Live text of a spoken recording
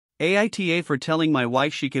AITA for telling my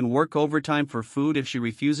wife she can work overtime for food if she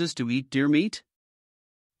refuses to eat deer meat?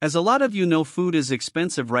 As a lot of you know, food is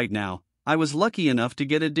expensive right now. I was lucky enough to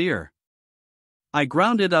get a deer. I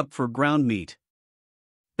ground it up for ground meat.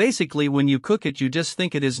 Basically, when you cook it, you just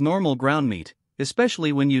think it is normal ground meat,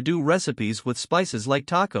 especially when you do recipes with spices like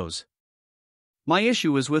tacos. My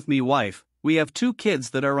issue is with me wife. We have 2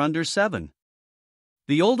 kids that are under 7.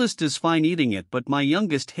 The oldest is fine eating it, but my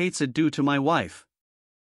youngest hates it due to my wife.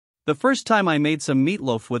 The first time I made some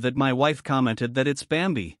meatloaf with it, my wife commented that it's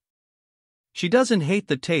Bambi. She doesn't hate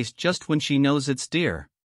the taste just when she knows it's deer.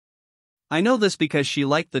 I know this because she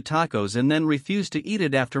liked the tacos and then refused to eat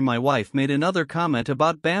it after my wife made another comment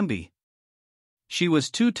about Bambi. She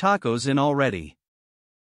was 2 tacos in already.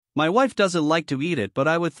 My wife doesn't like to eat it, but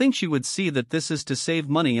I would think she would see that this is to save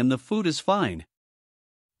money and the food is fine.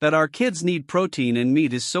 That our kids need protein and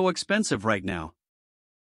meat is so expensive right now.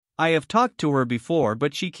 I have talked to her before,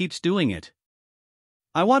 but she keeps doing it.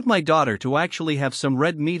 I want my daughter to actually have some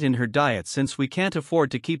red meat in her diet since we can't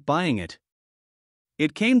afford to keep buying it.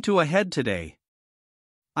 It came to a head today.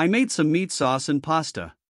 I made some meat sauce and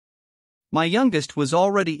pasta. My youngest was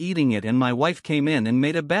already eating it and my wife came in and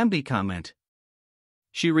made a Bambi comment.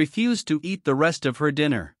 She refused to eat the rest of her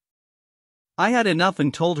dinner. I had enough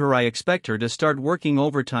and told her I expect her to start working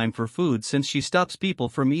overtime for food since she stops people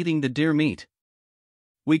from eating the deer meat.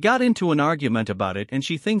 We got into an argument about it and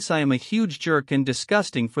she thinks I am a huge jerk and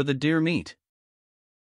disgusting for the deer meat.